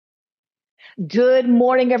Good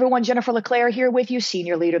morning, everyone. Jennifer LeClaire here with you,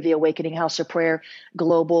 Senior Leader of the Awakening House of Prayer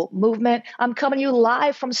Global Movement. I'm coming to you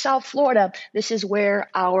live from South Florida. This is where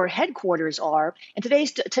our headquarters are. And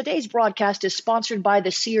today's broadcast is sponsored by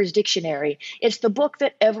the Seer's Dictionary. It's the book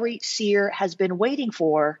that every seer has been waiting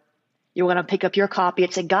for. You want to pick up your copy.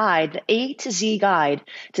 It's a guide, the A to Z guide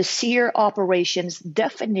to seer operations,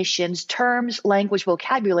 definitions, terms, language,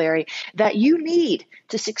 vocabulary that you need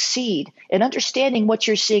to succeed in understanding what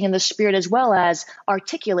you're seeing in the spirit, as well as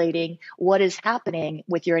articulating what is happening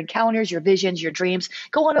with your encounters, your visions, your dreams.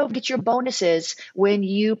 Go on over, get your bonuses when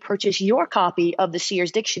you purchase your copy of the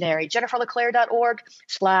Seer's Dictionary,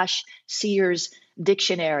 jenniferleclaire.org/Seer's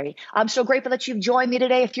Dictionary. I'm so grateful that you've joined me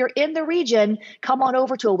today. If you're in the region, come on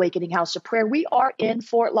over to Awakening House of Prayer. We are in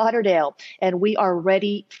Fort Lauderdale and we are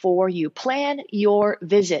ready for you. Plan your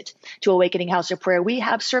visit to Awakening House of Prayer. We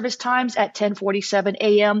have service times at 10:47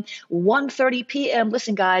 a.m., 1:30 p.m.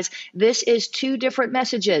 Listen, guys, this is two different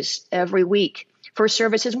messages every week. First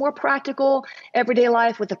service is more practical, everyday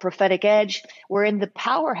life with a prophetic edge. We're in the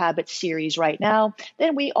Power Habits series right now.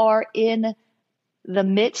 Then we are in the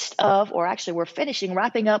midst of, or actually we're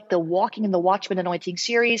wrapping up the Walking in the Watchman Anointing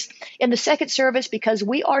series. In the second service, because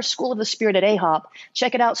we are School of the Spirit at AHOP,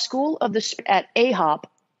 check it out, School of the Spirit at AHOP.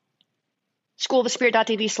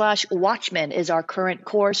 Schoolofthespirit.tv/Watchmen is our current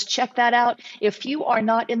course. Check that out. If you are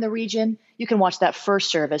not in the region, you can watch that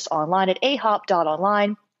first service online at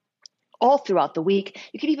ahop.online. All throughout the week.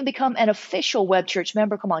 You can even become an official Web Church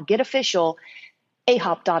member. Come on, get official.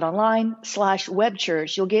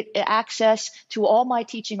 ahop.online/webchurch. You'll get access to all my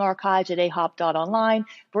teaching archives at ahop.online,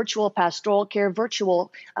 virtual pastoral care,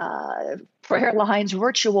 virtual prayer lines,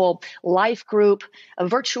 virtual life group,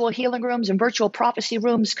 virtual healing rooms, and virtual prophecy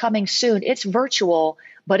rooms coming soon. It's virtual,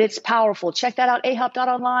 but it's powerful. Check that out,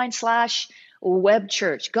 ahop.online/Web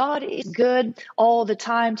Church. God is good all the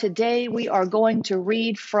time. Today we are going to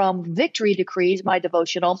read from Victory Decrees, my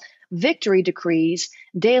devotional, Victory Decrees,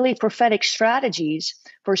 Daily Prophetic Strategies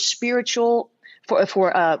for Spiritual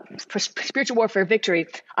Warfare Victory.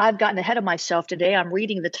 I've gotten ahead of myself today. I'm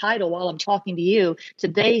reading the title while I'm talking to you.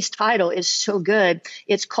 Today's title is so good.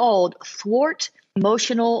 It's called Thwart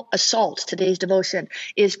Emotional Assaults. Today's devotion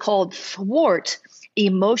is called Thwart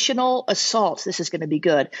Emotional Assaults. This is going to be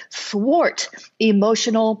good. Thwart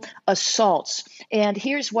emotional assaults. And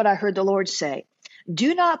here's what I heard the Lord say.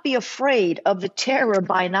 Do not be afraid of the terror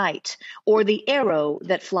by night or the arrow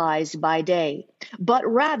that flies by day, but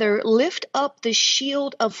rather lift up the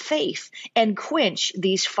shield of faith and quench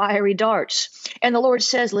these fiery darts. And the Lord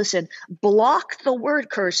says, listen, block the word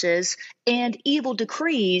curses and evil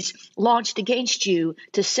decrees launched against you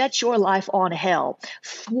to set your life on hell.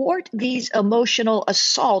 Thwart these emotional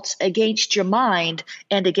assaults against your mind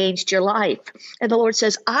and against your life. And the Lord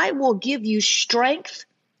says, I will give you strength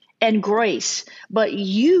and grace, but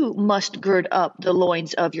you must gird up the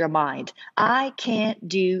loins of your mind. I can't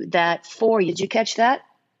do that for you. Did you catch that?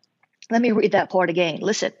 Let me read that part again.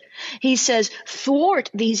 Listen, he says, thwart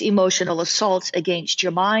these emotional assaults against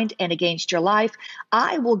your mind and against your life.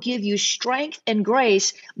 I will give you strength and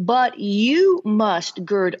grace, but you must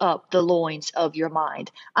gird up the loins of your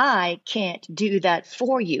mind. I can't do that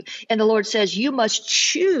for you. And the Lord says, you must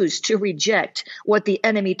choose to reject what the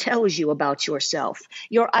enemy tells you about yourself.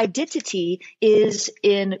 Your identity is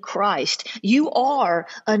in Christ. You are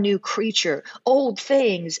a new creature. Old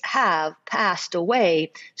things have passed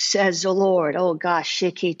away, says the Lord. Oh gosh,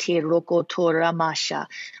 Jesus.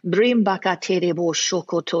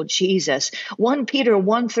 1 Peter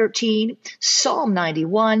 1:13, Psalm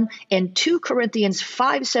 91, and 2 Corinthians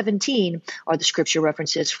 5:17 are the scripture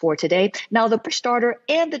references for today. Now the starter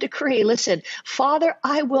and the decree. Listen, Father,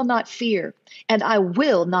 I will not fear, and I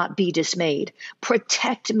will not be dismayed.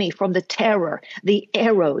 Protect me from the terror, the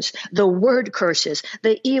arrows, the word curses,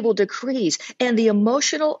 the evil decrees, and the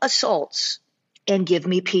emotional assaults, and give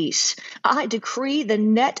me peace. I decree the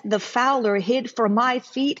net the fowler hid for my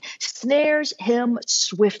feet snares him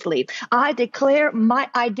swiftly. I declare my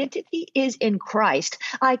identity is in Christ.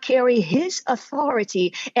 I carry his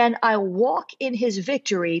authority and I walk in his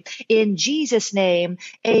victory. In Jesus' name,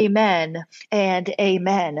 amen and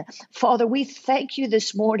amen. Father, we thank you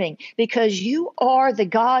this morning because you are the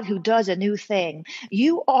God who does a new thing.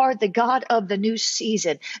 You are the God of the new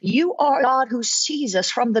season. You are God who sees us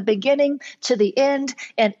from the beginning to the the end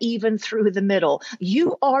and even through the middle.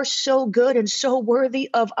 You are so good and so worthy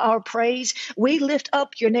of our praise. We lift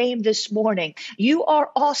up your name this morning. You are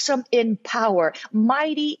awesome in power,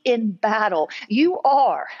 mighty in battle. You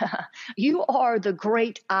are, you are the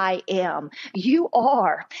great I am. You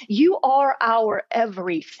are our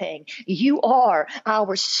everything. You are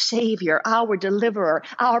our Savior, our deliverer,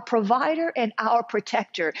 our provider, and our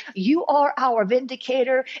protector. You are our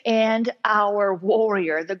vindicator and our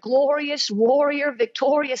warrior, the glorious warrior,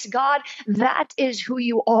 victorious God. That is who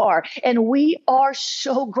you are. And we are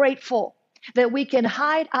so grateful that we can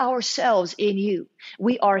hide ourselves in you.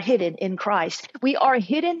 We are hidden in Christ. We are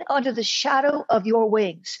hidden under the shadow of your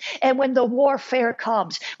wings. And when the warfare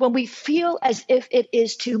comes, when we feel as if it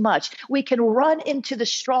is too much, we can run into the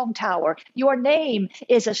strong tower. Your name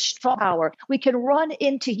is a strong tower. We can run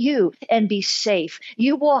into you and be safe.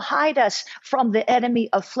 You will hide us from the enemy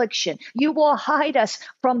affliction. You will hide us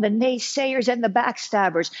from the naysayers and the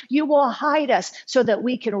backstabbers. You will hide us so that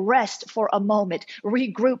we can rest for a moment,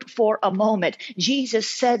 regroup for a moment. Jesus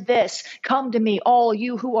said this, come to me, all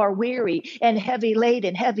you who are weary and heavy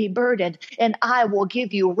laden, heavy burdened, and I will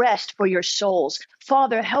give you rest for your souls.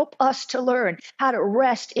 Father, help us to learn how to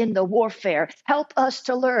rest in the warfare. Help us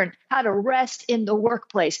to learn how to rest in the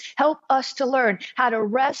workplace. Help us to learn how to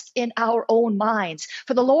rest in our own minds.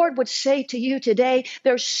 For the Lord would say to you today,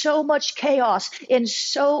 there's so much chaos in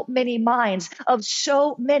so many minds of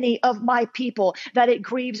so many of my people that it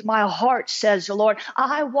grieves my heart, says the Lord.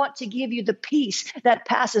 I want to give you the peace that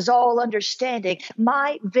passes all understanding,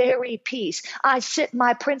 my very peace. I sent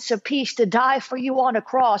my Prince of Peace to die for you on a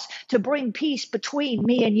cross to bring peace between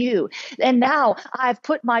me and you. And now I've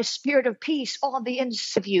put my spirit of peace on the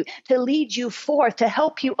inside of you to lead you forth, to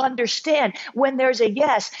help you understand when there's a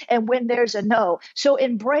yes and when there's a no. So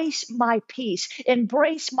embrace my peace,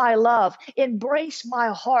 embrace my love, embrace my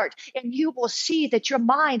heart, and you will see that your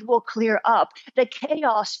mind will clear up. The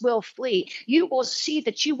chaos will flee. You will see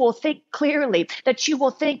that you will think clearly, that you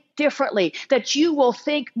will think differently, that you will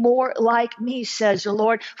think more like me, says the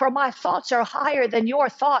Lord. For my thoughts are higher than your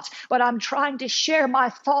thoughts, but I'm trying to share my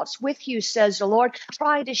thoughts with you, says the Lord.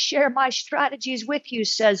 Trying to share my strategies with you,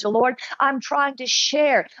 says the Lord. I'm trying to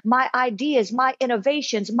share my ideas, my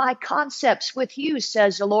innovations, my concepts with you,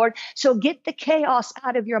 says the Lord. So get the chaos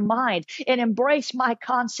out of your mind and embrace my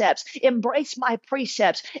concepts, embrace my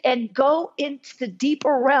precepts, and go into the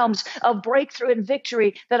deeper realms of breakthrough and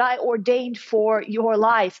victory that I ordained for your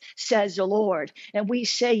life, says the Lord. And we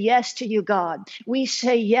say yes to you, God. We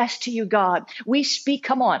say yes to you, God. We speak,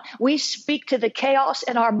 come on, we speak to the chaos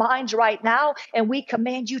in our minds right now, and we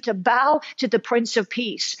command you to bow to the Prince of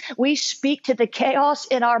Peace. We speak to the chaos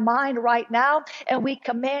in our mind right now, and we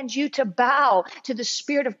command you to bow to the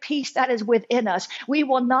spirit of peace that is within us. We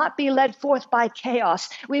will not be led forth by chaos.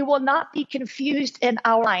 We will not be confused in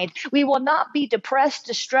our mind. We will not be depressed,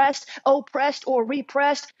 distressed, oppressed, or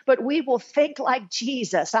repressed, but we will think like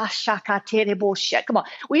Jesus. Come on.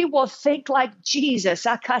 We will think like Jesus.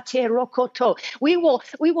 We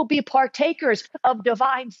will be partakers of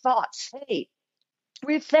divine thoughts. Hey,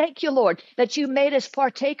 we thank you, Lord, that you made us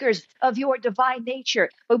partakers of your divine nature,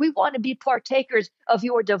 but we want to be partakers of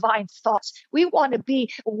your divine thoughts. We want to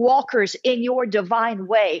be walkers in your divine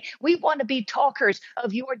way. We want to be talkers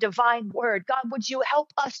of your divine word. God, would you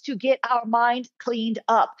help us to get our mind cleaned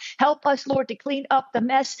up? Help us, Lord, to clean up the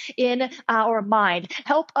mess in our mind.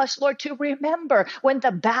 Help us, Lord, to remember when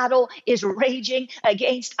the battle is raging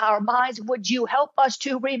against our minds. Would you help us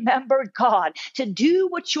to remember, God, to do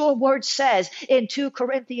what your word says in 2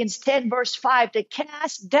 Corinthians 10, verse 5, to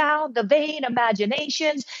cast down the vain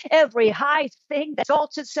imaginations, every high thing that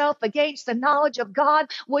exalts itself against the knowledge of God.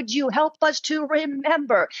 Would you help us to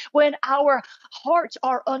remember when our hearts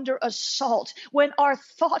are under assault, when our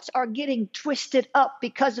thoughts are getting twisted up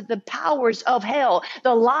because of the powers of hell,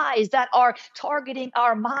 the lies that are targeting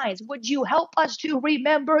our minds? Would you help us to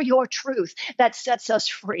remember your truth that sets us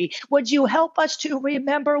free? Would you help us to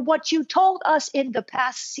remember what you told us in the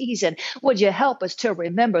past season? Would you help us to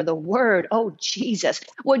remember the word? Oh, Jesus,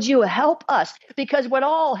 would you help us? Because when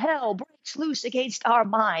all hell breaks loose against our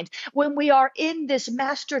mind, when we are in this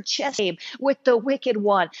master chess game with the wicked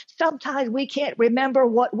one, sometimes we can't remember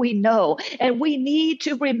what we know, and we need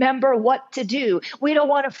to remember what to do. We don't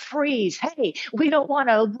want to freeze. Hey, we don't want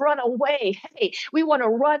to run away. Hey, we want to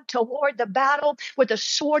run toward the battle with the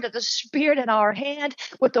sword of the Spirit in our hand,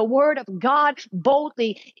 with the word of God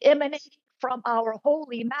boldly emanating from our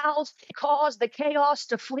holy mouths. Cause the chaos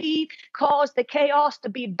to flee, cause the chaos to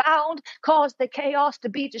be bound, cause the chaos to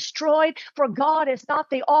be destroyed. For God is not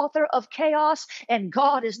the author of chaos, and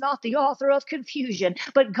God is not the author of confusion,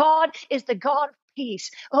 but God is the God of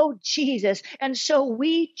peace. Oh, Jesus. And so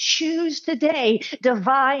we choose today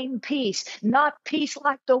divine peace, not peace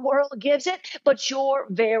like the world gives it, but your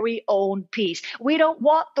very own peace. We don't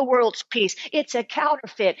want the world's peace. It's a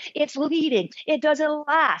counterfeit. It's leading. It doesn't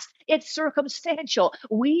last. It's circumstantial.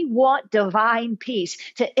 We want divine peace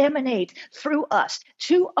to emanate through us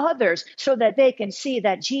to others so that they can see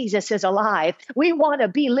that Jesus is alive. We want to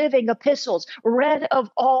be living epistles read of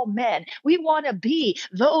all men. We want to be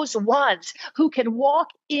those ones who can walk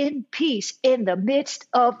in peace in the midst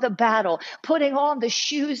of the battle, putting on the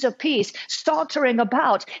shoes of peace, sauntering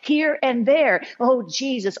about here and there. Oh,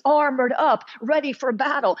 Jesus, armored up, ready for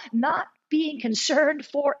battle, not being concerned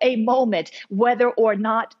for a moment whether or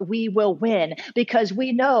not we will win, because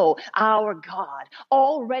we know our God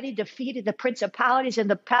already defeated the principalities and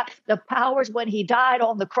the powers when he died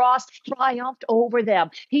on the cross, triumphed over them.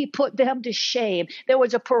 He put them to shame. There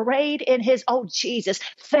was a parade in his, oh Jesus,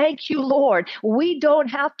 thank you, Lord. We don't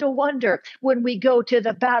have to wonder when we go to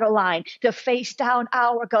the battle line to face down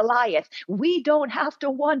our Goliath. We don't have to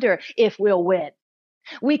wonder if we'll win.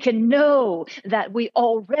 We can know that we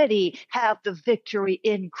already have the victory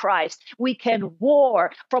in Christ. We can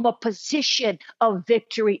war from a position of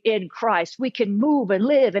victory in Christ. We can move and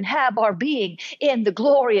live and have our being in the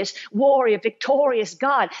glorious, warrior, victorious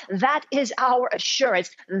God. That is our assurance.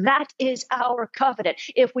 That is our covenant.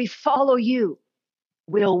 If we follow you,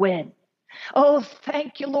 we'll win. Oh,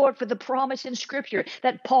 thank you, Lord, for the promise in Scripture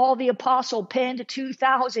that Paul the Apostle penned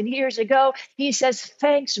 2,000 years ago. He says,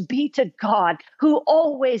 thanks be to God who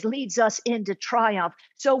always leads us into triumph.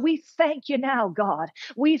 So we thank you now, God.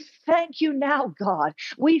 We thank you now, God.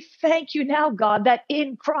 We thank you now, God, that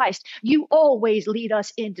in Christ you always lead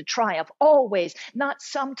us into triumph. Always. Not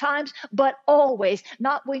sometimes, but always.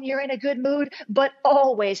 Not when you're in a good mood, but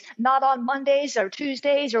always. Not on Mondays or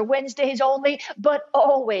Tuesdays or Wednesdays only, but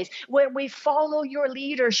always. When we follow your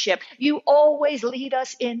leadership, you always lead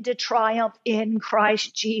us into triumph in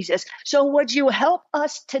Christ Jesus. So would you help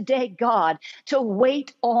us today, God, to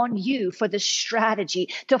wait on you for the strategy,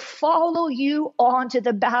 to follow you onto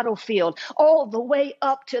the battlefield, all the way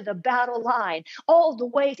up to the battle line, all the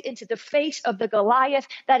way into the face of the Goliath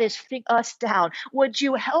that is fitting us down. Would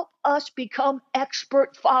you help us become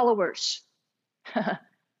expert followers?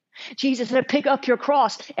 Jesus said, pick up your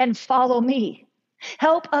cross and follow me.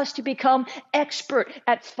 Help us to become expert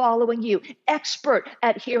at following you, expert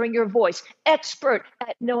at hearing your voice, expert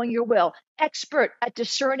at knowing your will, expert at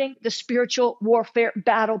discerning the spiritual warfare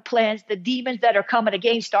battle plans, the demons that are coming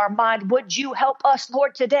against our mind. Would you help us,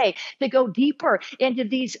 Lord, today to go deeper into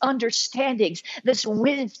these understandings, this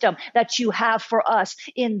wisdom that you have for us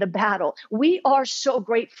in the battle? We are so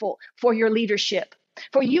grateful for your leadership,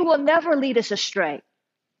 for you will never lead us astray.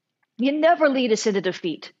 You never lead us into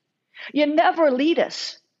defeat. You never lead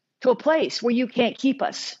us to a place where you can't keep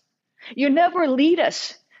us. You never lead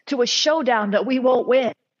us to a showdown that we won't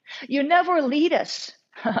win. You never lead us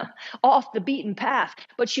off the beaten path,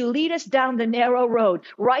 but you lead us down the narrow road,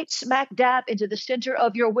 right smack dab into the center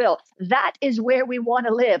of your will. That is where we want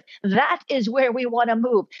to live. That is where we want to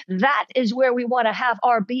move. That is where we want to have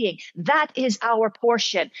our being. That is our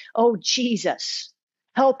portion. Oh, Jesus,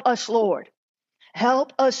 help us, Lord.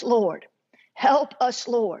 Help us, Lord. Help us,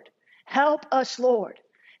 Lord. Help us, Lord.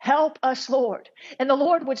 Help us, Lord. And the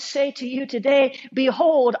Lord would say to you today,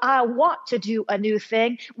 behold, I want to do a new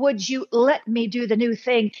thing. Would you let me do the new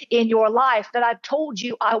thing in your life that I've told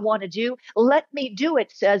you I want to do? Let me do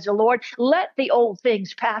it, says the Lord. Let the old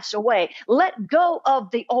things pass away. Let go of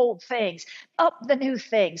the old things, up the new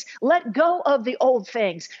things. Let go of the old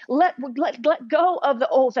things. Let go of the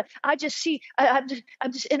old things. I just see, I'm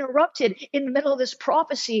just interrupted in the middle of this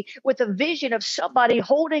prophecy with a vision of somebody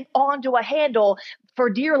holding onto a handle for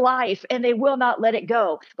dear life, and they will not let it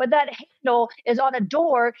go. But that handle is on a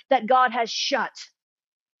door that God has shut.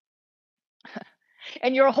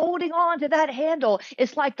 And you're holding on to that handle.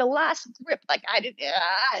 It's like the last grip.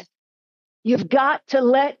 You've got to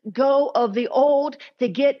let go of the old to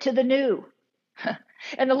get to the new.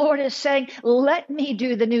 And the Lord is saying, let me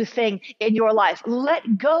do the new thing in your life.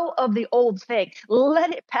 Let go of the old thing.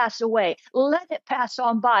 Let it pass away. Let it pass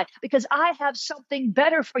on by, because I have something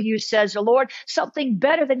better for you, says the Lord, something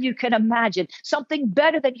better than you can imagine, something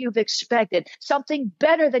better than you've expected, something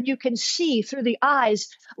better than you can see through the eyes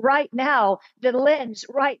right now, the lens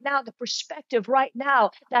right now, the perspective right now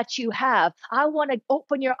that you have. I want to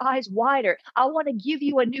open your eyes wider. I want to give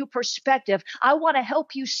you a new perspective. I want to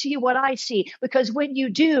help you see what I see, because when when you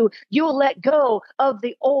do, you'll let go of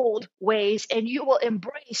the old ways and you will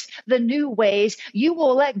embrace the new ways. You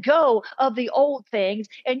will let go of the old things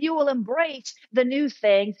and you will embrace the new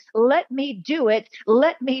things. Let me do it.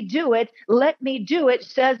 Let me do it. Let me do it,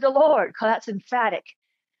 says the Lord. That's emphatic.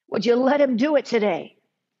 Would you let him do it today?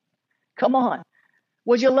 Come on.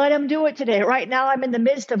 Would you let him do it today? Right now, I'm in the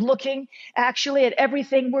midst of looking actually at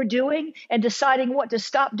everything we're doing and deciding what to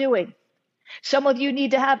stop doing. Some of you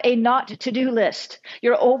need to have a not to do list.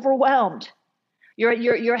 You're overwhelmed.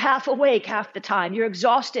 You're half awake half the time. You're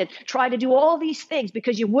exhausted trying to do all these things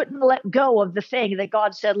because you wouldn't let go of the thing that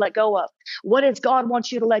God said let go of. What does God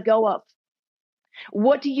want you to let go of?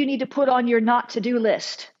 What do you need to put on your not to do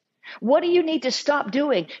list? What do you need to stop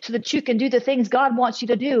doing so that you can do the things God wants you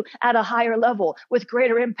to do at a higher level, with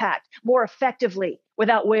greater impact, more effectively,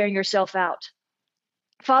 without wearing yourself out?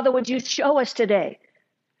 Father, would you show us today?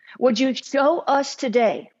 Would you show us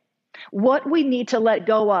today what we need to let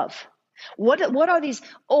go of? What are these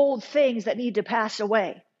old things that need to pass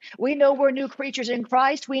away? We know we're new creatures in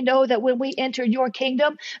Christ. We know that when we enter your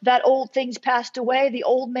kingdom, that old things passed away. The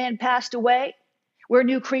old man passed away. We're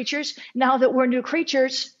new creatures. Now that we're new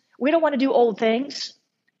creatures, we don't want to do old things.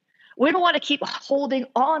 We don't want to keep holding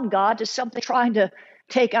on, God, to something trying to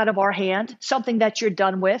take out of our hand, something that you're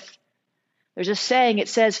done with. There's a saying, it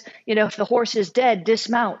says, if the horse is dead,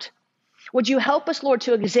 dismount. Would you help us, Lord,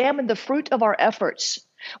 to examine the fruit of our efforts?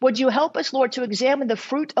 Would you help us, Lord, to examine the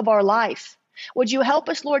fruit of our life? Would you help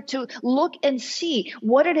us, Lord, to look and see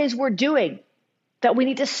what it is we're doing that we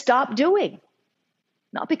need to stop doing?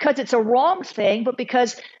 Not because it's a wrong thing, but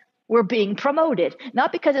because we're being promoted.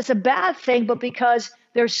 Not because it's a bad thing, but because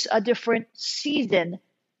there's a different season.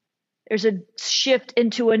 There's a shift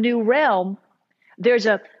into a new realm. There's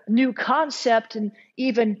a new concept and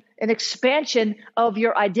even an expansion of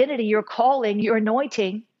your identity, your calling, your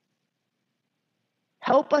anointing.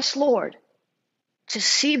 Help us, Lord, to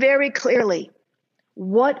see very clearly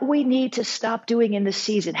what we need to stop doing in this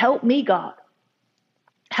season. Help me, God.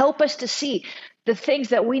 Help us to see the things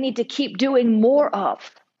that we need to keep doing more of,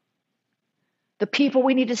 the people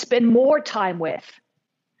we need to spend more time with,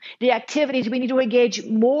 the activities we need to engage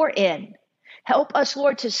more in. Help us,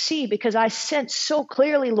 Lord, to see, because I sense so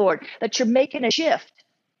clearly, Lord, that you're making a shift.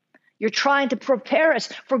 You're trying to prepare us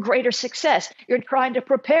for greater success. You're trying to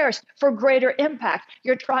prepare us for greater impact.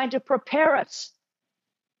 You're trying to prepare us.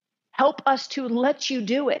 Help us to let you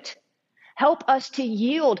do it. Help us to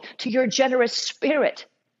yield to your generous spirit.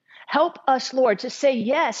 Help us, Lord, to say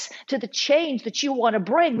yes to the change that you want to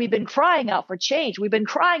bring. We've been crying out for change. We've been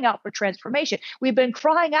crying out for transformation. We've been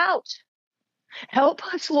crying out. Help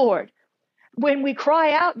us, Lord. When we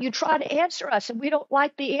cry out, you try to answer us, and we don't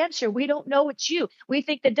like the answer. We don't know it's you. We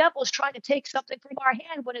think the devil's trying to take something from our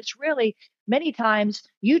hand when it's really many times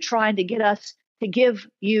you trying to get us to give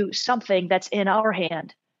you something that's in our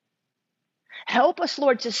hand. Help us,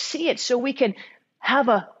 Lord, to see it so we can have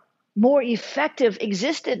a more effective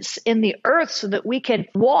existence in the earth, so that we can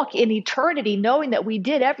walk in eternity knowing that we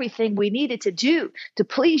did everything we needed to do to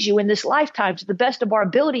please you in this lifetime to the best of our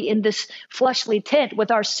ability in this fleshly tent with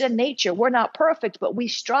our sin nature. We're not perfect, but we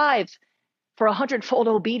strive for 100-fold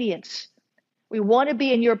obedience. We want to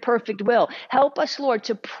be in your perfect will. Help us, Lord,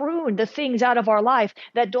 to prune the things out of our life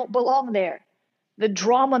that don't belong there. The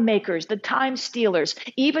drama makers, the time stealers,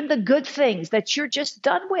 even the good things that you're just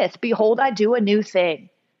done with. Behold, I do a new thing.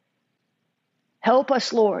 Help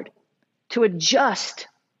us, Lord, to adjust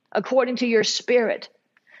according to your spirit,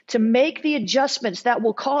 to make the adjustments that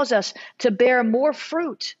will cause us to bear more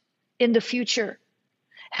fruit in the future.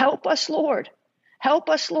 Help us, Lord. Help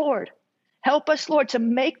us, Lord. Help us, Lord, to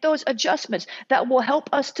make those adjustments that will help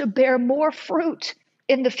us to bear more fruit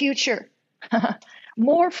in the future.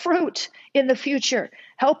 More fruit in the future.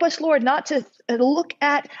 Help us, Lord, not to look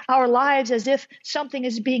at our lives as if something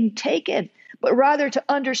is being taken, but rather to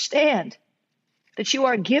understand that you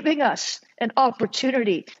are giving us an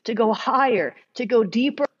opportunity to go higher, to go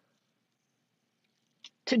deeper,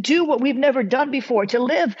 to do what we've never done before, to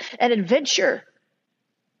live an adventure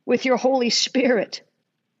with your Holy Spirit.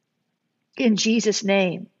 In Jesus'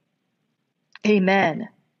 name, amen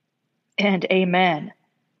and amen.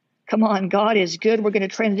 Come on, God is good. We're going to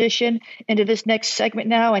transition into this next segment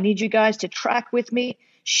now. I need you guys to track with me.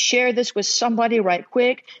 Share this with somebody right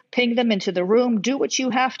quick. Ping them into the room. Do what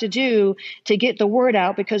you have to do to get the word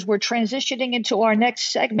out, because we're transitioning into our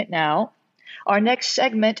next segment now. Our next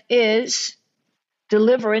segment is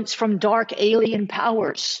deliverance from dark alien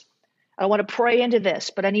powers. I want to pray into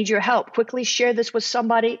this, but I need your help. Quickly share this with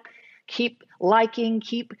somebody. Keep liking,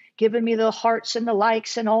 keep giving me the hearts and the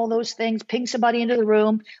likes and all those things. Ping somebody into the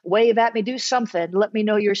room. Wave at me. Do something. Let me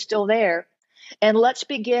know you're still there. And let's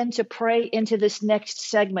begin to pray into this next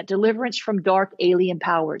segment, deliverance from dark alien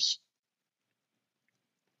powers.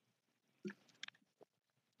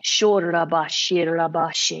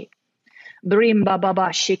 Shorabashirabashe.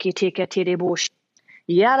 Brimbababashikitikatiriboshe.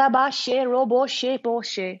 Yarabashe roboshe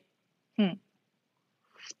boshe.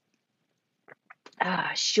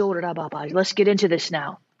 Shorababa. Let's get into this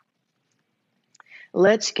now.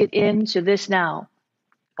 Let's get into this now.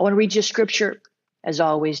 I want to read you scripture, as I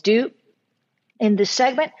always do. In this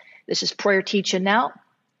segment, this is prayer teaching now.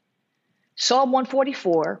 Psalm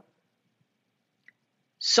 144.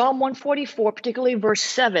 Psalm 144, particularly verse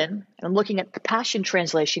 7. I'm looking at the Passion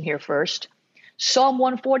Translation here first. Psalm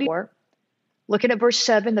 144, looking at verse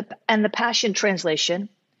 7 and the Passion Translation.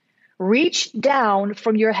 Reach down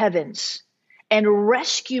from your heavens and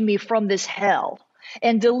rescue me from this hell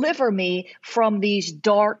and deliver me from these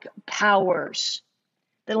dark powers.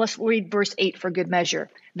 Then let's read verse 8 for good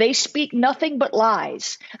measure. They speak nothing but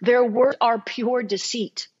lies. Their words are pure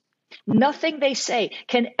deceit. Nothing they say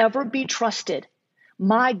can ever be trusted.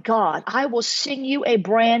 My God, I will sing you a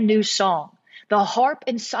brand new song. The harp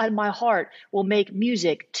inside my heart will make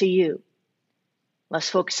music to you. Let's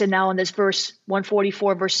focus in now on this verse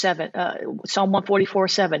 144, verse 7, Psalm 144,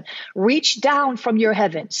 7. Reach down from your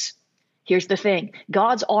heavens. Here's the thing.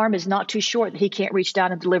 God's arm is not too short that he can't reach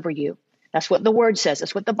down and deliver you. That's what the word says.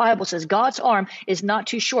 That's what the Bible says. God's arm is not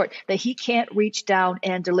too short that he can't reach down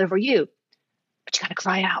and deliver you. But you got to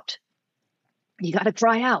cry out. You got to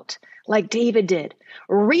cry out like David did.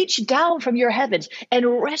 Reach down from your heavens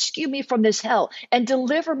and rescue me from this hell and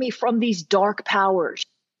deliver me from these dark powers.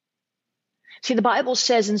 See, the Bible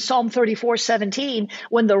says in Psalm 34:17,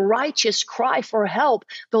 when the righteous cry for help,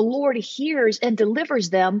 the Lord hears and delivers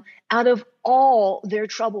them out of all their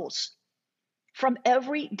troubles. From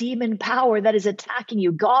every demon power that is attacking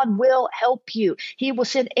you, God will help you. He will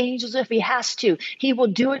send angels if he has to. He will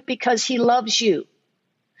do it because he loves you.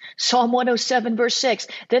 Psalm 107, verse 6,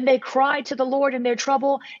 then they cried to the Lord in their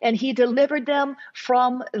trouble, and he delivered them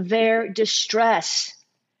from their distress.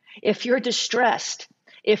 If you're distressed,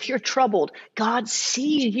 if you're troubled, God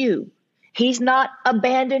sees you. He's not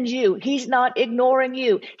abandoned you. He's not ignoring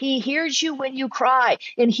you. He hears you when you cry,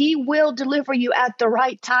 and he will deliver you at the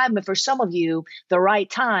right time. And for some of you, the right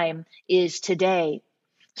time is today.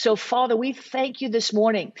 So, Father, we thank you this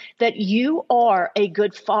morning that you are a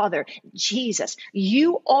good Father. Jesus,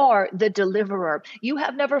 you are the deliverer. You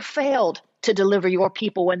have never failed to deliver your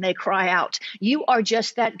people when they cry out. You are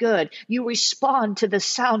just that good. You respond to the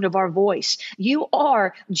sound of our voice. You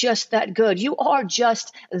are just that good. You are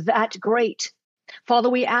just that great. Father,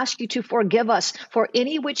 we ask you to forgive us for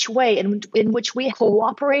any which way in which we have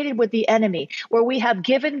cooperated with the enemy, where we have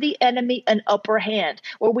given the enemy an upper hand,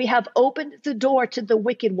 where we have opened the door to the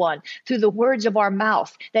wicked one through the words of our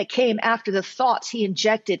mouth that came after the thoughts he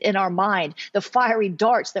injected in our mind, the fiery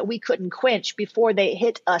darts that we couldn't quench before they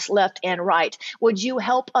hit us left and right. Would you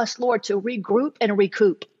help us, Lord, to regroup and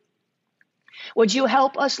recoup? Would you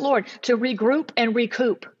help us, Lord, to regroup and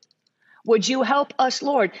recoup? Would you help us,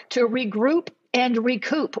 Lord, to regroup and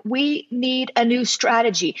recoup? We need a new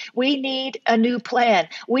strategy. We need a new plan.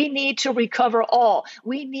 We need to recover all.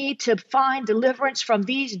 We need to find deliverance from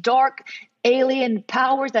these dark alien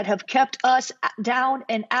powers that have kept us down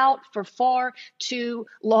and out for far too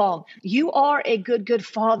long. You are a good, good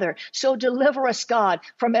Father. So deliver us, God,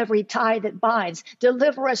 from every tie that binds.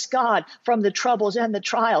 Deliver us, God, from the troubles and the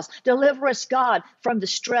trials. Deliver us, God, from the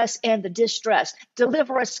stress and the distress.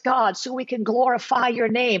 Deliver us, God, so we can glorify your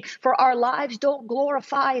name. For our lives don't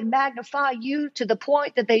glorify and magnify you to the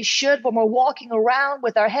point that they should when we're walking around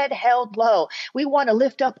with our head held low. We want to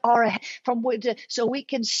lift up our head so we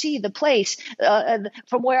can see the place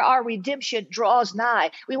from where our redemption draws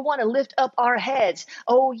nigh. We want to lift up our heads,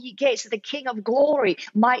 oh ye gates, that the King of glory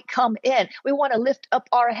might come in. We want to lift up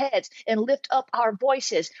our heads and lift up our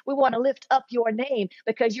voices. We want to lift up your name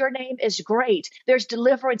because your name is great. There's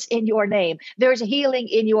deliverance in your name. There's healing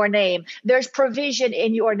in your name. There's provision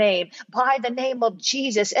in your name. By the name of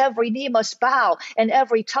Jesus, every knee must bow and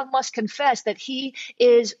every tongue must confess that he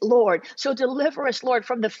is Lord. So deliver us, Lord,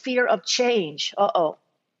 from the fear of change.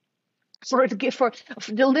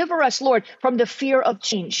 Deliver us, Lord, from the fear of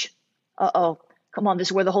change. Come on, this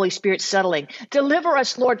is where the Holy Spirit's settling. Deliver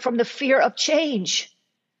us, Lord, from the fear of change.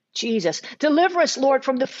 Jesus. Deliver us, Lord,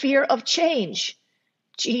 from the fear of change.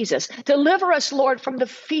 Jesus. Deliver us, Lord, from the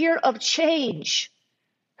fear of change.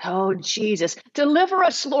 Oh, Jesus. Deliver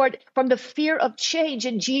us, Lord, from the fear of change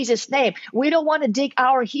in Jesus' name. We don't want to dig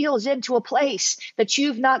our heels into a place that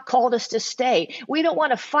you've not called us to stay. We don't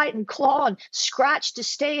want to fight and claw and scratch to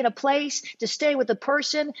stay in a place, to stay with a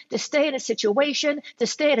person, to stay in a situation, to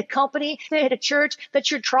stay at a company, stay at a church that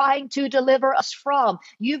you're trying to deliver us from.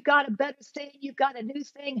 You've got a better thing. You've got a new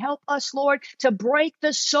thing. Help us, Lord, to break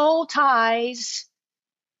the soul ties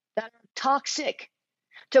that are toxic,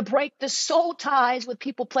 to break the soul ties with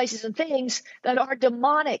people, places, and things that are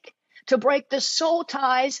demonic, to break the soul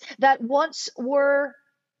ties that once were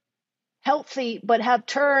healthy but have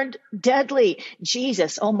turned deadly.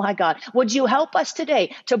 Jesus, oh my God, would you help us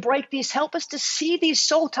today to break these? Help us to see these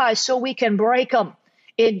soul ties so we can break them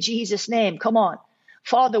in Jesus' name. Come on.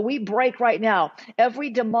 Father, we break right now every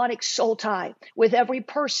demonic soul tie with every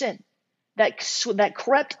person that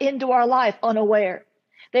crept into our life unaware.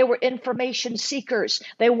 They were information seekers.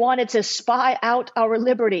 They wanted to spy out our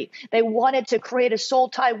liberty. They wanted to create a soul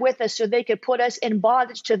tie with us so they could put us in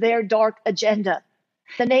bondage to their dark agenda.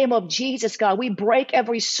 In the name of Jesus, God, we break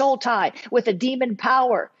every soul tie with a demon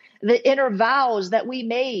power. The inner vows that we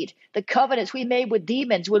made, the covenants we made with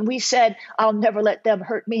demons when we said, I'll never let them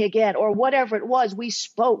hurt me again, or whatever it was we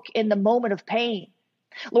spoke in the moment of pain.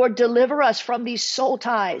 Lord, deliver us from these soul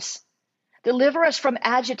ties. Deliver us from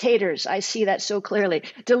agitators. I see that so clearly.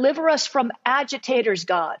 Deliver us from agitators,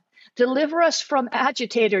 God. Deliver us from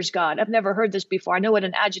agitators, God. I've never heard this before. I know what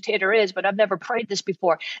an agitator is, but I've never prayed this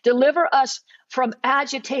before. Deliver us from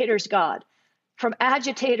agitators, God. From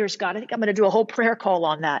agitators, God. I think I'm going to do a whole prayer call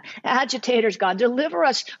on that. Agitators, God. Deliver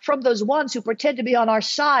us from those ones who pretend to be on our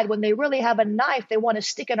side when they really have a knife they want to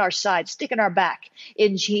stick in our side, stick in our back.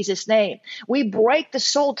 In Jesus' name. We break the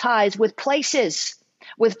soul ties with places,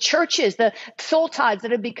 with churches, the soul ties that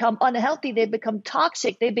have become unhealthy, they've become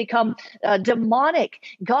toxic, they've become demonic.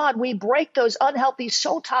 God, we break those unhealthy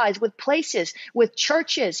soul ties with places, with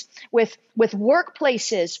churches, with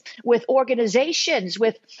workplaces, with organizations,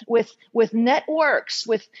 with networks.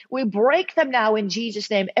 We break them now in Jesus'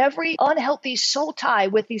 name. Every unhealthy soul tie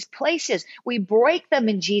with these places, we break them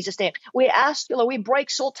in Jesus' name. We ask you, Lord, we break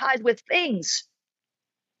soul ties with things.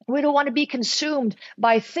 We don't want to be consumed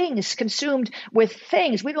by things, consumed with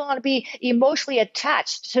things. We don't want to be emotionally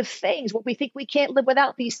attached to things. What we think we can't live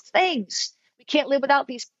without these things. We can't live without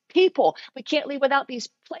these people. We can't live without these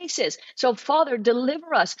places. So, Father,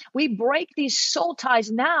 deliver us. We break these soul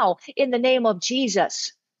ties now in the name of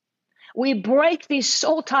Jesus. We break these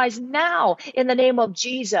soul ties now in the name of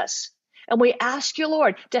Jesus. And we ask you,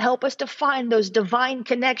 Lord, to help us to find those divine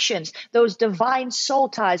connections, those divine soul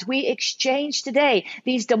ties. We exchange today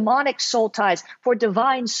these demonic soul ties for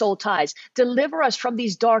divine soul ties. Deliver us from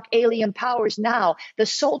these dark alien powers now. The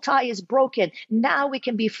soul tie is broken. Now we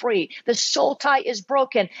can be free. The soul tie is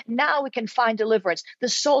broken. Now we can find deliverance. The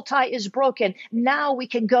soul tie is broken. Now we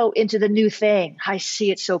can go into the new thing. I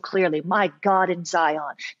see it so clearly. My God in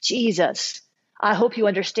Zion, Jesus. I hope you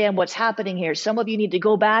understand what's happening here. Some of you need to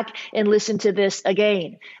go back and listen to this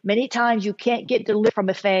again. Many times you can't get delivered from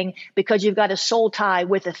a thing because you've got a soul tie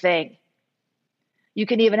with a thing. You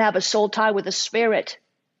can even have a soul tie with a spirit.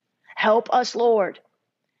 Help us, Lord.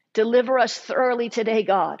 Deliver us thoroughly today,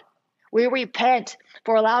 God. We repent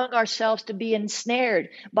for allowing ourselves to be ensnared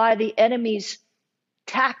by the enemy's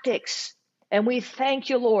tactics. And we thank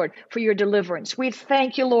you, Lord, for your deliverance. We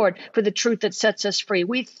thank you, Lord, for the truth that sets us free.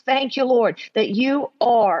 We thank you, Lord, that you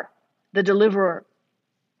are the deliverer.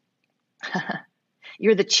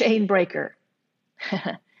 You're the chain breaker.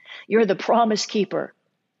 You're the promise keeper.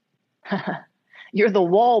 You're the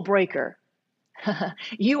wall breaker.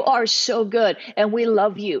 You are so good, and we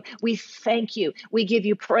love you. We thank you. We give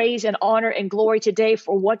you praise and honor and glory today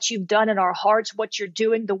for what you've done in our hearts, what you're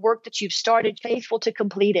doing, the work that you've started, faithful to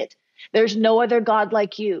complete it. There's no other God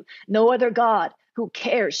like you, no other God who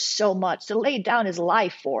cares so much to lay down his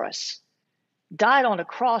life for us, died on a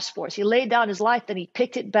cross for us. He laid down his life, then he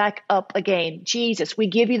picked it back up again. Jesus, we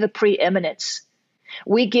give you the preeminence.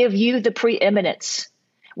 We give you the preeminence.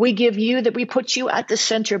 We give you that we put you at the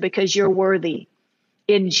center because you're worthy.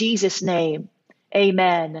 In Jesus' name,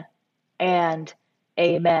 amen and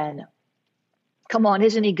amen. Come on,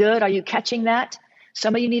 isn't he good? Are you catching that?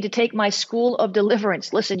 Some of you need to take my school of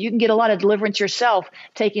deliverance. Listen, you can get a lot of deliverance yourself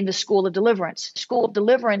taking the school of deliverance. School of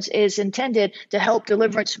deliverance is intended to help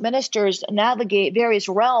deliverance ministers navigate various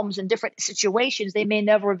realms and different situations they may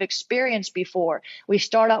never have experienced before. We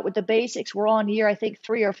start out with the basics. We're on year, I think,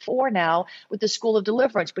 3 or 4 now with the school of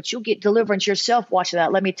deliverance, but you'll get deliverance yourself watching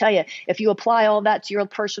that. Let me tell you, if you apply all that to your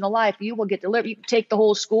personal life, you will get delivered. You can take the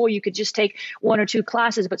whole school. You could just take 1 or 2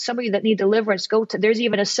 classes, but some of you that need deliverance, there's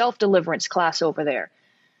even a self-deliverance class over there.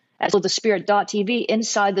 at schoolofthespirit.tv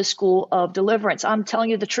inside the School of Deliverance. I'm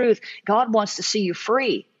telling you the truth. God wants to see you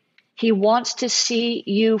free. He wants to see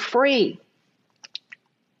you free.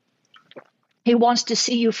 He wants to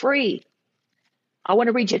see you free. I want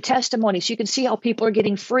to read you a testimony so you can see how people are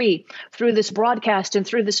getting free through this broadcast and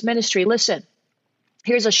through this ministry. Listen,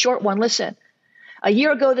 here's a short one. Listen. A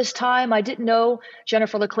year ago this time, I didn't know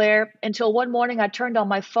Jennifer LeClaire until one morning I turned on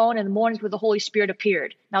my phone and the mornings where the Holy Spirit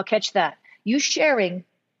appeared. Now catch that. You sharing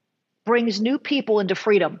brings new people into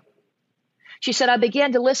freedom. She said, I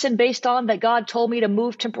began to listen based on that God told me to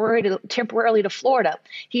move temporarily to Florida.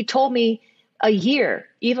 He told me a year,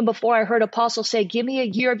 even before I heard Apostle say, give me a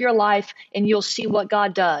year of your life and you'll see what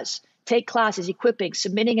God does. Take classes, equipping,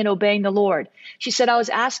 submitting and obeying the Lord. She said, I was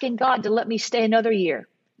asking God to let me stay another year.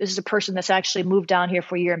 This is a person that's actually moved down here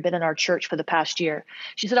for a year and been in our church for the past year.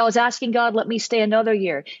 She said, I was asking God, let me stay another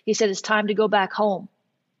year. He said, it's time to go back home.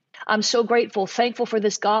 I'm so grateful, thankful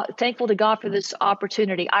to God for this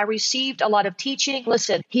opportunity. I received a lot of teaching,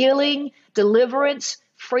 listen, healing, deliverance,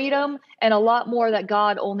 freedom, and a lot more that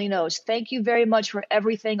God only knows. Thank you very much for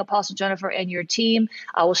everything, Apostle Jennifer and your team.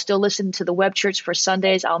 I will still listen to the web church for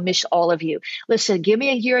Sundays. I'll miss all of you. Listen, give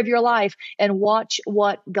me a year of your life and watch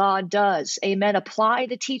what God does. Amen. Apply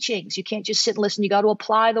the teachings. You can't just sit and listen. You got to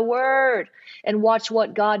apply the word and watch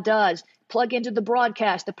what God does. Plug into the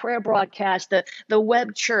broadcast, the prayer broadcast, the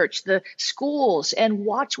web church, the schools, and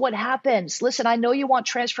watch what happens. Listen, I know you want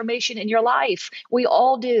transformation in your life. We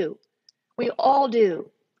all do. We all do.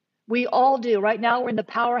 We all do. Right now, we're in the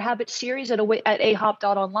Power Habit series at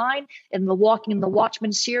ahop.online and the Walking in the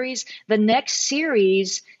Watchman series. The next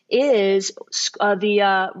series is severing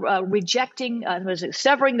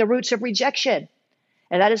the roots of rejection.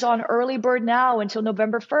 And that is on early bird now until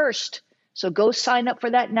November 1st. So go sign up for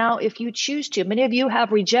that now if you choose to. Many of you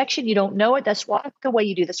have rejection. You don't know it. That's why the way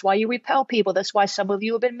you do. That's why you repel people. That's why some of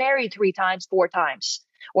you have been married 3 times, 4 times.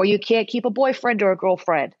 Or you can't keep a boyfriend or a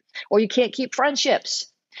girlfriend. Or you can't keep friendships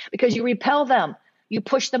because you repel them. You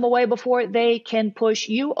push them away before they can push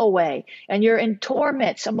you away. And you're in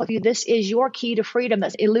torment. Some of you, this is your key to freedom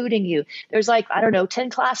that's eluding you. There's 10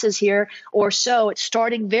 classes here or so. It's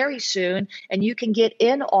starting very soon. And you can get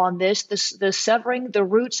in on this, the severing the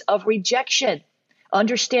roots of rejection,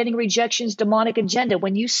 understanding rejection's demonic agenda.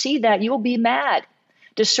 When you see that, you'll be mad.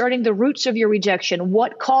 Discerning the roots of your rejection.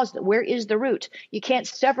 What caused it? Where is the root? You can't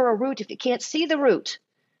sever a root if you can't see the root.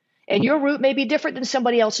 And your root may be different than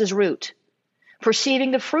somebody else's root. Perceiving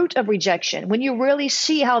the fruit of rejection. When you really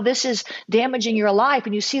see how this is damaging your life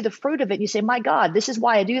and you see the fruit of it, and you say, my God, this is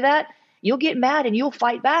why I do that. You'll get mad and you'll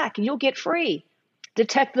fight back and you'll get free.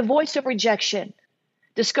 Detect the voice of rejection.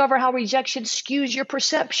 Discover how rejection skews your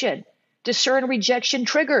perception. Discern rejection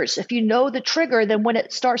triggers. If you know the trigger, then when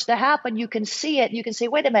it starts to happen, you can see it. You can say,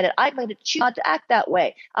 wait a minute, I'm going to choose not to act that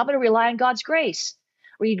way. I'm going to rely on God's grace.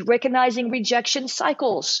 Recognizing rejection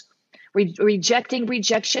cycles. Rejecting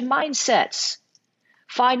rejection mindsets.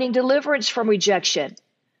 Finding deliverance from rejection,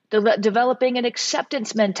 developing an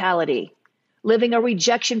acceptance mentality, living a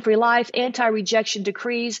rejection-free life, anti-rejection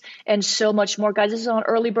decrees, and so much more. Guys, this is on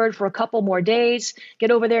Early Bird for a couple more days.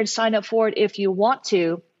 Get over there and sign up for it if you want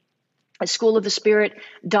to at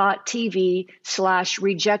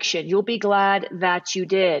schoolofthespirit.tv/rejection. You'll be glad that you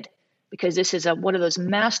did because this is one of those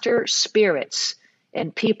master spirits.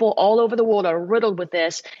 And people all over the world are riddled with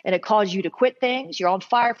this, and it causes you to quit things. You're on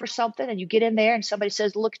fire for something, and you get in there, and somebody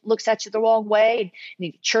says, looks at you the wrong way, and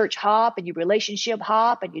you church hop, and you relationship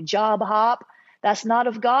hop, and you job hop. That's not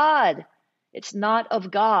of God. It's not of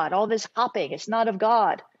God. All this hopping, it's not of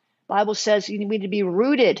God. Bible says you need to be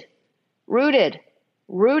rooted.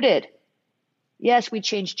 Yes, we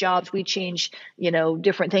change jobs, we change,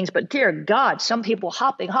 different things, but dear God, some people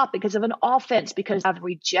hop because of an offense, because of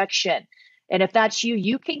rejection. And if that's you,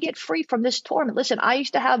 you can get free from this torment. Listen, I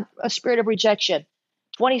used to have a spirit of rejection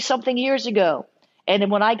 20-something years ago. And then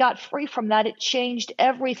when I got free from that, it changed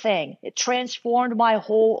everything. It transformed my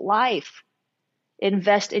whole life.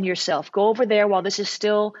 Invest in yourself. Go over there while this is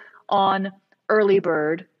still on Early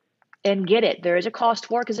Bird and get it. There is a cost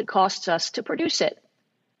for it because it costs us to produce it.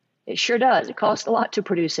 It sure does. It costs a lot to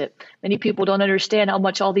produce it. Many people don't understand how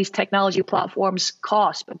much all these technology platforms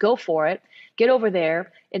cost, but go for it. Get over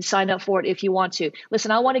there and sign up for it if you want to.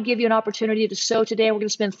 Listen, I want to give you an opportunity to sow today. We're going to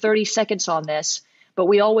spend 30 seconds on this, but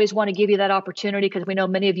we always want to give you that opportunity because we know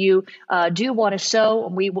many of you do want to sow,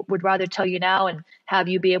 and we would rather tell you now and have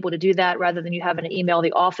you be able to do that rather than you having to email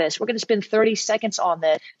the office. We're going to spend 30 seconds on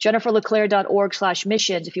this.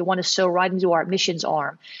 JenniferLeClaire.org/missions if you want to sow right into our missions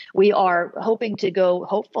arm. We are hoping to go,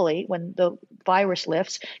 hopefully, when the virus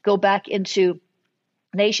lifts, go back into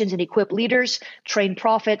nations and equip leaders, train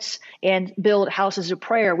prophets, and build houses of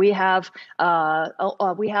prayer. We have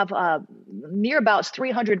near about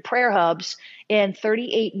 300 prayer hubs in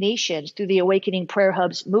 38 nations through the Awakening Prayer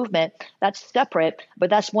Hubs movement. That's separate, but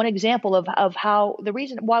that's one example of how the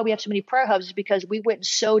reason why we have so many prayer hubs is because we went and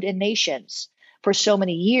sowed in nations for so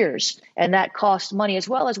many years, and that costs money, as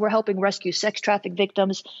well as we're helping rescue sex traffic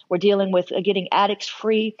victims. We're dealing with getting addicts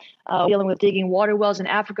free, dealing with digging water wells in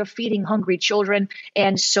Africa, feeding hungry children,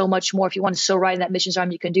 and so much more. If you want to sow right in that missions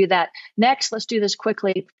arm, you can do that. Next, let's do this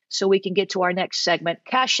quickly so we can get to our next segment.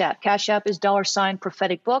 Cash App. Cash App is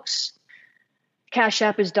 $prophetic books. Cash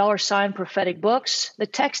App is $prophetic books. The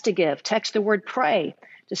text to give. Text the word pray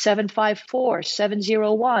to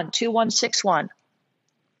 754-701-2161.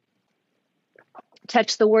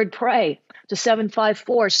 Text the word pray to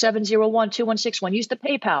 754-701-2161. Use the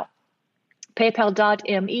PayPal,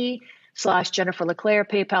 paypal.me/Jennifer LeClaire,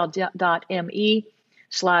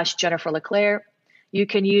 paypal.me/Jennifer LeClaire. You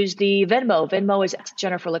can use the Venmo. Venmo is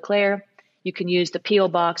Jennifer LeClaire. You can use the P.O.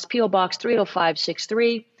 Box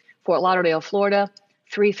 30563, Fort Lauderdale, Florida,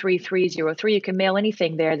 33303. You can mail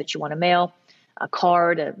anything there that you want to mail, a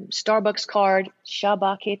card, a Starbucks card,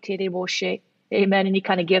 Shabake Tere Moshe. Amen. Any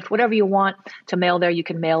kind of gift, whatever you want to mail there, you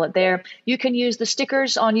can mail it there. You can use the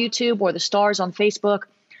stickers on YouTube or the stars on Facebook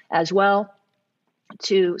as well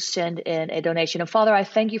to send in a donation. And Father, I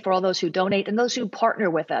thank you for all those who donate and those who partner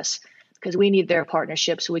with us, because we need their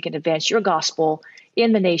partnership so we can advance your gospel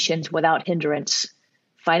in the nations without hindrance,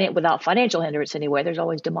 without financial hindrance anyway. There's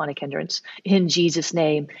always demonic hindrance. In Jesus'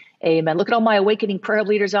 name, amen. Look at all my Awakening Prayer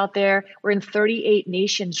leaders out there. We're in 38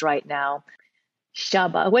 nations right now.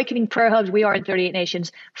 Shabbat. Awakening Prayer Hubs, we are in 38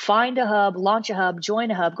 nations. Find a hub, launch a hub,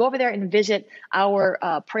 join a hub. Go over there and visit our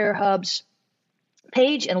Prayer Hubs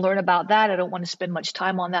page and learn about that. I don't want to spend much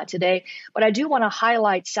time on that today, but I do want to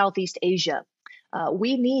highlight Southeast Asia.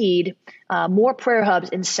 We need more prayer hubs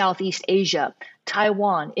in Southeast Asia,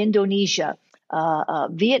 Taiwan, Indonesia,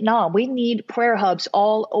 Vietnam. We need prayer hubs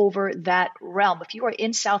all over that realm. If you are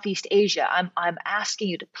in Southeast Asia, I'm asking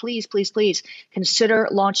you to please consider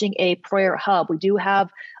launching a prayer hub. We do have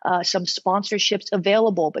some sponsorships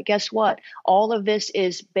available, but guess what? All of this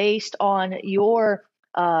is based on your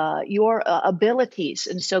abilities,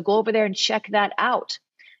 and so go over there and check that out.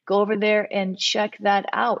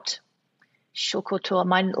 Shokoto,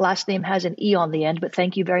 my last name has an E on the end, but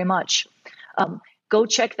thank you very much. Go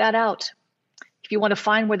check that out. If you want to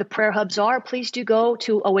find where the prayer hubs are, please do go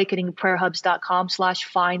to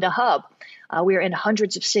awakeningprayerhubs.com/find-a-hub. We are in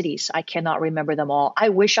hundreds of cities. I cannot remember them all. I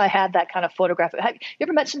wish I had that kind of photographic. Have you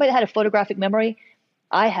ever met somebody that had a photographic memory?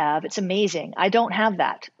 I have. It's amazing. I don't have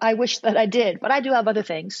that. I wish that I did, but I do have other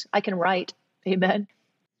things. I can write. Amen.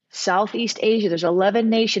 Southeast Asia, there's 11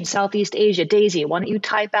 nations, Southeast Asia. Daisy, why don't you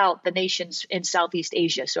type out the nations in Southeast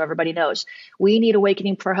Asia so everybody knows? We need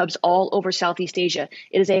Awakening Prayer Hubs all over Southeast Asia.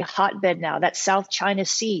 It is a hotbed now. That South China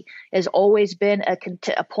Sea has always been a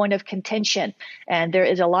point of contention, and there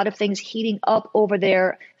is a lot of things heating up over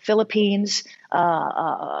there, Philippines,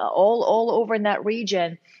 all over in that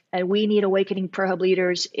region, and we need Awakening Prayer Hub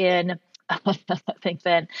leaders in, I think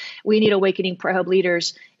then, we need Awakening Prayer Hub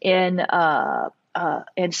leaders in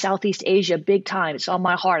Southeast Asia, big time. It's on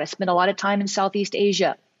my heart. I spent a lot of time in Southeast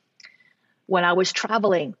Asia when I was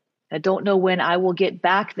traveling. I don't know when I will get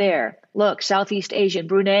back there. Look, Southeast Asia,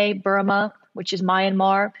 Brunei, Burma, which is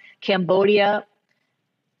Myanmar, Cambodia,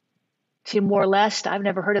 Timor-Leste. I've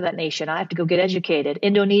never heard of that nation. I have to go get educated.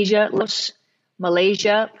 Indonesia, Laos,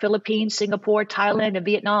 Malaysia, Philippines, Singapore, Thailand, and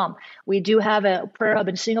Vietnam. We do have a prayer hub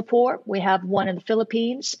in Singapore. We have one in the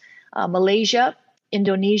Philippines, Malaysia,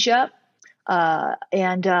 Indonesia,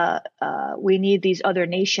 and we need these other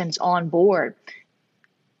nations on board.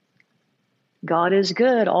 God is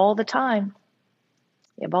good all the time.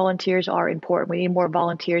 Yeah, volunteers are important. We need more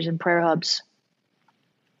volunteers in prayer hubs.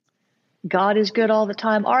 God is good all the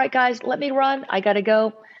time. All right, guys, let me run. I got to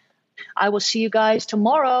go. I will see you guys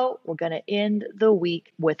tomorrow. We're going to end the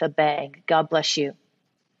week with a bang. God bless you.